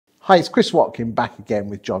Hi, it's Chris Watkin back again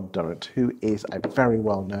with John Durrant, who is a very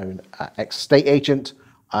well-known ex-estate agent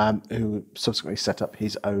who subsequently set up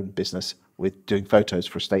his own business with doing photos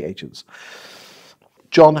for estate agents.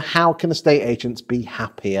 John, how can estate agents be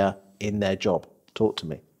happier in their job? Talk to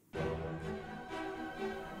me.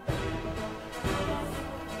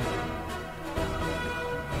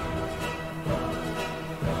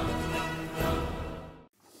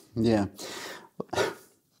 Yeah.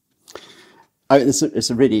 It's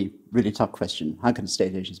a really, really tough question. How can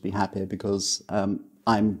estate agents be happier? Because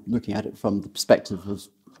I'm looking at it from the perspective of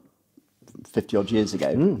 50 odd years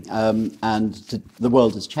ago, and the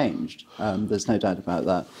world has changed. There's no doubt about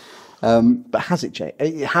that. But has it changed?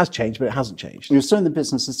 It has changed, but it hasn't changed. You're still in the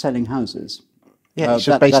business of selling houses. Yeah,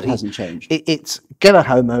 that hasn't changed. It's get a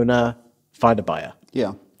homeowner, find a buyer.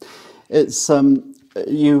 Yeah, it's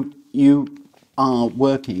you are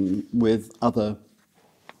working with other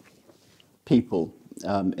people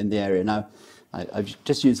in the area. Now, I've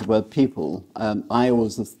just used the word people. I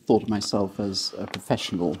always have thought of myself as a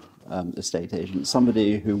professional estate agent,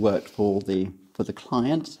 somebody who worked for the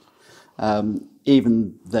client,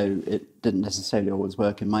 even though it didn't necessarily always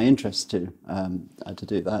work in my interest to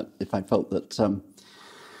do that. If I felt that,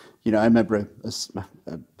 I remember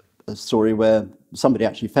a story where somebody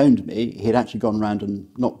actually phoned me. He'd actually gone around and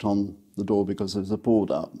knocked on the door because there was a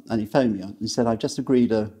board up, and he phoned me. He said, "I've just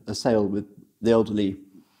agreed a sale with the elderly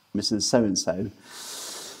Mrs. So-and-so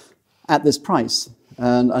at this price,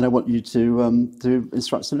 and I want you to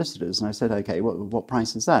instruct solicitors." And I said, "Okay, what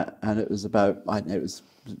price is that?" And it was about, I don't know, it was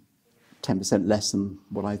 10% less than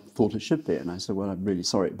what I thought it should be. And I said, "Well, I'm really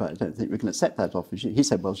sorry, but I don't think we can accept that offer." He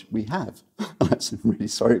said, "Well, we have." And I said, "I'm really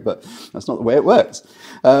sorry, but that's not the way it works."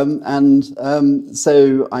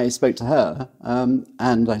 So I spoke to her,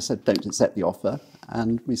 and I said, "Don't accept the offer."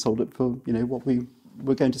 And we sold it for, what we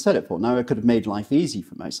were going to sell it for. Now, I could have made life easy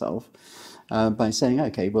for myself by saying,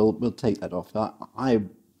 "Okay, well, we'll take that offer." I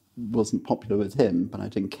wasn't popular with him, but I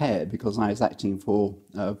didn't care because I was acting for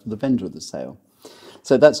the vendor of the sale.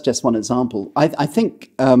 So that's just one example. I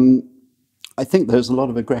think there's a lot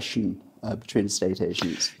of aggression between estate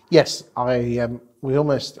agents. Yes,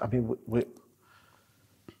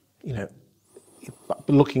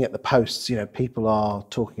 looking at the posts, people are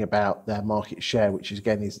talking about their market share, which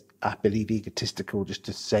again is, I believe, egotistical, just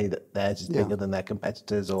to say that theirs is bigger than their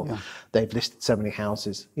competitors, or they've listed so many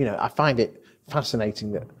houses. I find it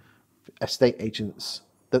fascinating that estate agents,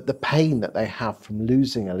 that the pain that they have from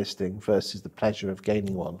losing a listing versus the pleasure of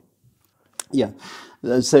gaining one. Yeah.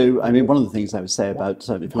 So, one of the things I would say about...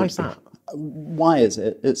 Why is that? Why is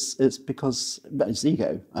it? It's because it's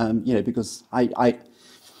ego. Because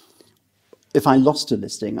if I lost a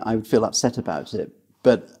listing, I would feel upset about it,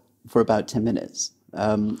 but for about 10 minutes.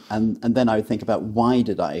 And then I would think about, why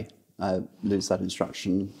did I lose that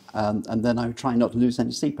instruction? And then I would try not to lose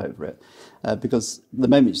any sleep over it. Because the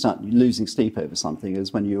moment you start losing sleep over something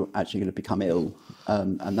is when you're actually going to become ill,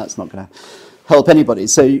 and that's not going to help anybody.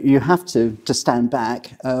 So you have to stand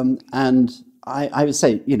back, and I would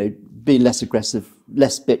say, be less aggressive,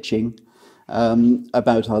 less bitching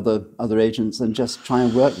about other agents, and just try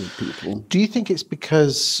and work with people. Do you think it's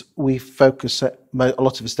because we focus, a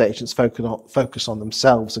lot of estate agents focus on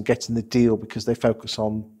themselves and getting the deal because they focus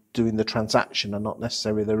on doing the transaction and not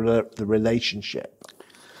necessarily the relationship?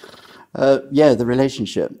 The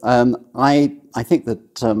relationship. I think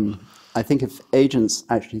that I think if agents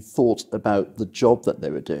actually thought about the job that they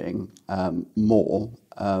were doing more,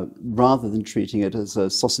 rather than treating it as a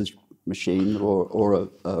sausage machine or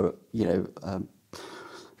a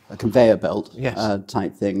conveyor belt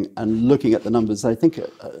type thing, and looking at the numbers, I think a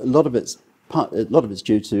lot of it's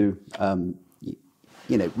due to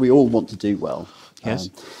we all want to do well. Yes.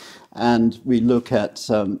 And we look at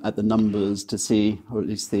the numbers to see, or at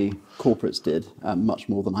least the corporates did, much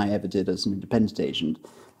more than I ever did as an independent agent.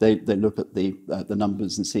 They look at the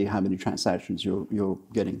numbers and see how many transactions you're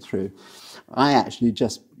getting through. I actually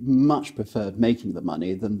just much preferred making the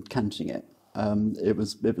money than counting it. It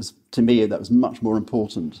was to me, that was much more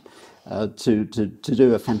important to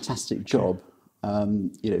do a fantastic job.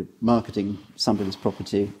 Marketing somebody's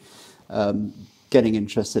property, getting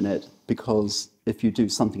interest in it, because if you do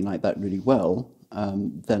something like that really well,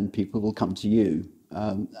 then people will come to you,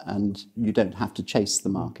 and you don't have to chase the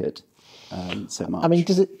market so much.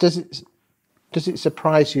 Does it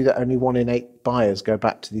surprise you that only 1 in 8 buyers go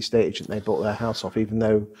back to the estate agent they bought their house off, even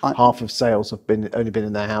though half of sales have only been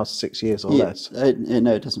in their house 6 years or less?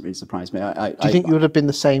 No, it doesn't really surprise me. Do you think you would have been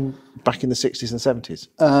the same back in the 60s and 70s?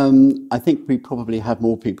 I think we probably had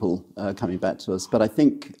more people coming back to us, but I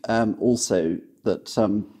think also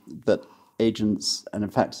that agents, and in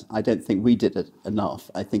fact, I don't think we did it enough.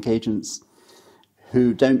 I think agents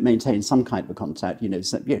who don't maintain some kind of a contact, you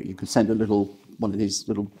could send one of these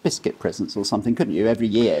little biscuit presents or something, couldn't you, every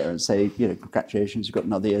year and say, congratulations, you've got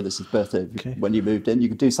another year, this is birthday when you moved in. You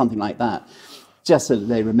could do something like that just so that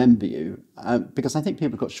they remember you, because I think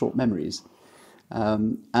people have got short memories.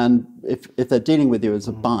 And if they're dealing with you as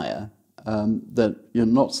a buyer, that you're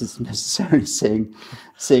not necessarily seeing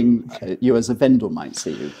you as a vendor might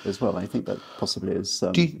see you as well. I think that possibly is...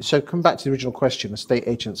 So come back to the original question, estate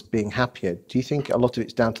agents being happier. Do you think a lot of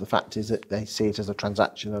it's down to the fact is that they see it as a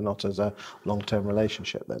transaction and not as a long-term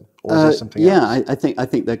relationship then? Or is there something else? I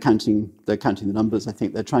think they're counting the numbers. I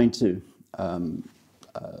think they're trying to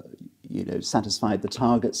satisfy the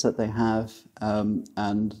targets that they have.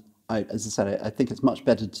 And as I said, I think it's much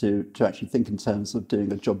better to actually think in terms of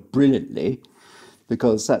doing a job brilliantly,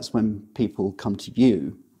 because that's when people come to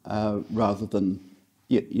you rather than,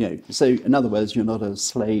 So in other words, you're not a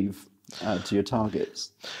slave to your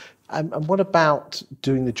targets. And what about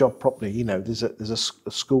doing the job properly? There's a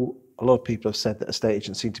school. A lot of people have said that estate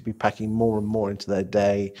agents seem to be packing more and more into their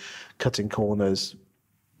day, cutting corners.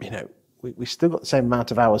 We still got the same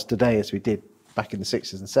amount of hours today as we did back in the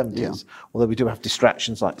 60s and 70s, although we do have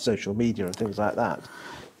distractions like social media and things like that.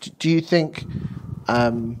 Do you think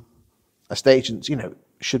estate agents,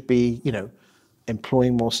 should be,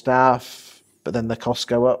 employing more staff, but then the costs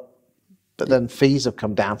go up, but then fees have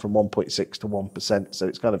come down from 1.6 to 1%, so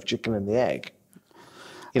it's kind of chicken and the egg.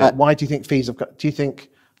 Why do you think fees have got? Do you think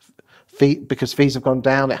because fees have gone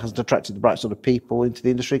down, it hasn't attracted the right sort of people into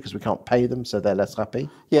the industry because we can't pay them, so they're less happy?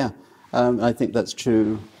 Yeah. I think that's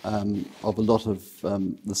true of a lot of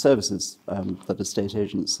the services that estate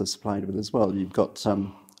agents are supplied with as well. You've got,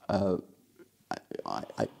 I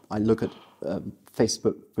look at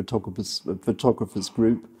Facebook photographers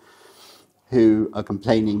group who are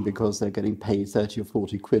complaining because they're getting paid 30 or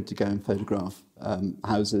 40 quid to go and photograph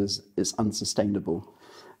houses. It's unsustainable.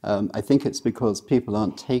 I think it's because people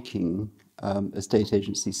aren't taking estate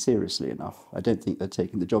agencies seriously enough. I don't think they're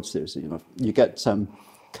taking the job seriously enough. You get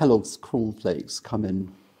Kellogg's cornflakes come in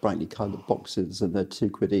brightly coloured boxes and they're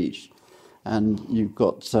 £2 each. And you've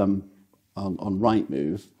got on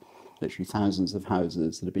Rightmove, literally thousands of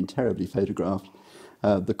houses that have been terribly photographed.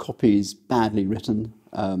 The copy's badly written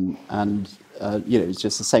it's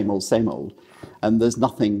just the same old. And there's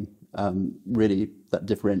nothing really that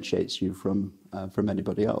differentiates you from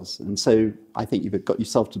anybody else. And so I think you've got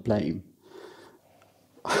yourself to blame.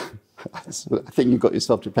 I think you've got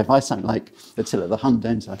yourself to blame. I sound like Attila the Hun,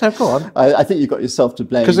 don't I? No, go on. I think you've got yourself to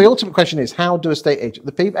blame. Because the ultimate question is, how do estate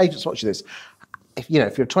agents, the agents watching this, if you're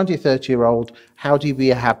a 20 or 30-year-old, how do you be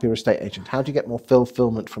a happier estate agent? How do you get more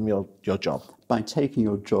fulfillment from your job? By taking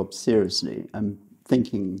your job seriously and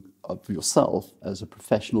thinking of yourself as a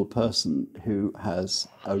professional person who has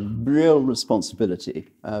a real responsibility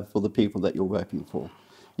for the people that you're working for.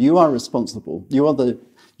 You are responsible. You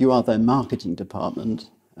are their marketing department.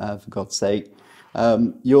 For God's sake,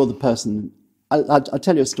 you're the person. I'll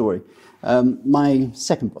tell you a story. My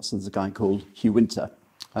second boss was a guy called Hugh Winter,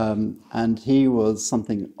 and he was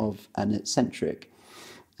something of an eccentric.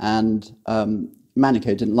 And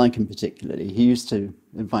Manico didn't like him particularly. He used to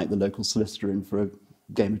invite the local solicitor in for a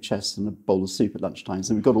game of chess and a bowl of soup at lunchtimes,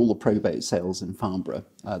 and we got all the probate sales in Farnborough.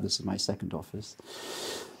 This is my second office.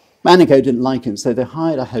 Manico didn't like him, so they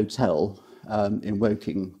hired a hotel in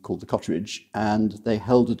Woking called the Cotteridge, and they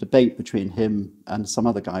held a debate between him and some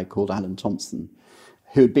other guy called Alan Thompson,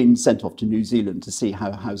 who had been sent off to New Zealand to see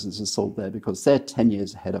how houses are sold there, because they're 10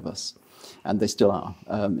 years ahead of us, and they still are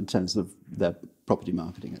in terms of their property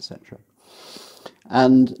marketing, etc.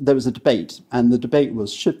 And there was a debate, and the debate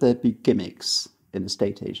was, should there be gimmicks in a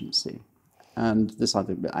estate agency? And this, I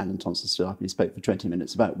think, Alan Thompson stood up and he spoke for 20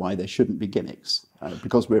 minutes about why there shouldn't be gimmicks,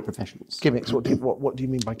 because we're professionals. Gimmicks? What do you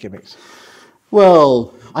mean by gimmicks?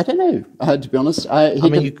 Well, I don't know, to be honest.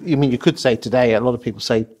 You could say today, a lot of people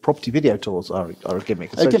say property video tours are a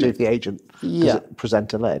gimmick, especially if the agent is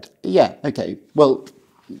presenter-led. Yeah, okay. Well,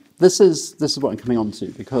 this is what I'm coming on to,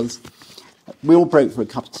 because we all broke for a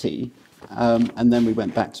cup of tea, and then we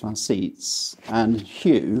went back to our seats, and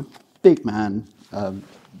Hugh, big man,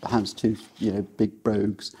 houndstooth, big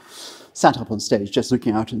brogues, sat up on stage just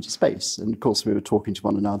looking out into space. And of course we were talking to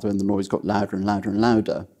one another and the noise got louder and louder and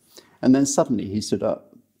louder. And then suddenly he stood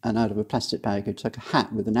up and out of a plastic bag he took a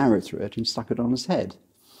hat with an arrow through it and stuck it on his head.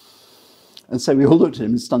 And so we all looked at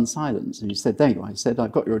him in stunned silence, and he said, there you are. He said,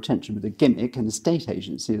 I've got your attention with a gimmick, and estate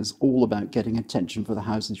agency is all about getting attention for the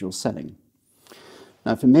houses you're selling.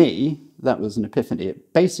 Now for me, that was an epiphany.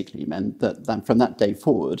 It basically meant that from that day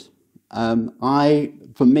forward,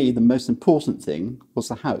 For me, the most important thing was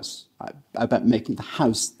the house, about making the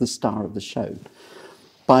house the star of the show,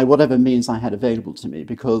 by whatever means I had available to me,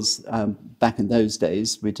 because back in those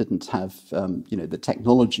days we didn't have the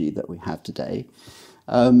technology that we have today,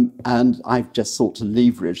 and I've just sought to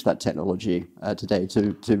leverage that technology today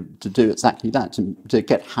to do exactly that, to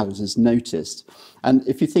get houses noticed. And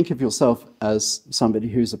if you think of yourself as somebody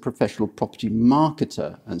who's a professional property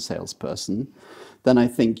marketer and salesperson, then I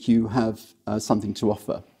think you have something to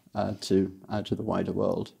offer to the wider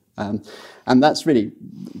world. And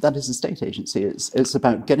that is estate agency. It's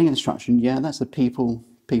about getting instruction. Yeah, that's a people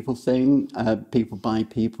thing. People buy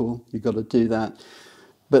people. You've got to do that.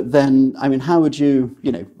 But then, I mean, how would you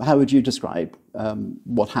describe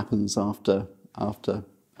what happens after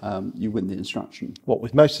you win the instruction? What,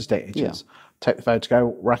 with most estate agents? Yeah. Take the photo,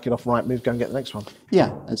 go, rack it off, right move, go and get the next one.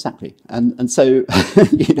 Yeah, exactly. And so,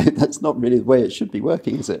 that's not really the way it should be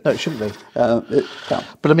working, is it? No, it shouldn't be. Yeah.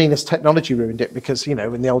 But I mean, has technology ruined it? Because, in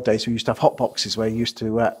the old days, we used to have hot boxes where you used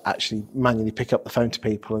to actually manually pick up the phone to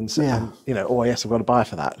people and say, oh, yes, I've got to buy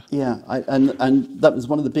for that. Yeah, and that was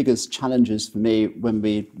one of the biggest challenges for me when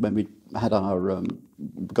we had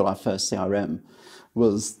got our first CRM,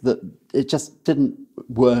 was that it just didn't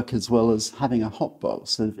work as well as having a hot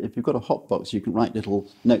box. So if you've got a hot box, you can write little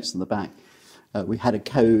notes on the back. We had a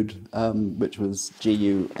code which was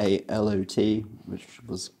GUALOT, which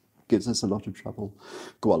gives us a lot of trouble.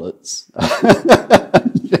 Gwallets,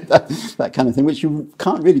 that kind of thing, which you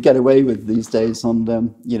can't really get away with these days on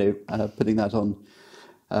putting that on.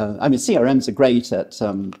 I mean, CRMs are great at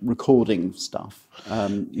recording stuff,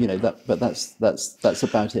 but that's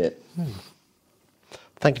about it.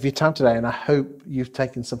 Thank you for your time today, and I hope you've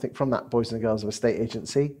taken something from that, boys and girls of estate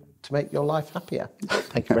agency, to make your life happier.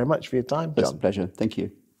 Thank you very much for your time, John. It's a pleasure. Thank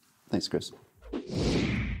you. Thanks, Chris.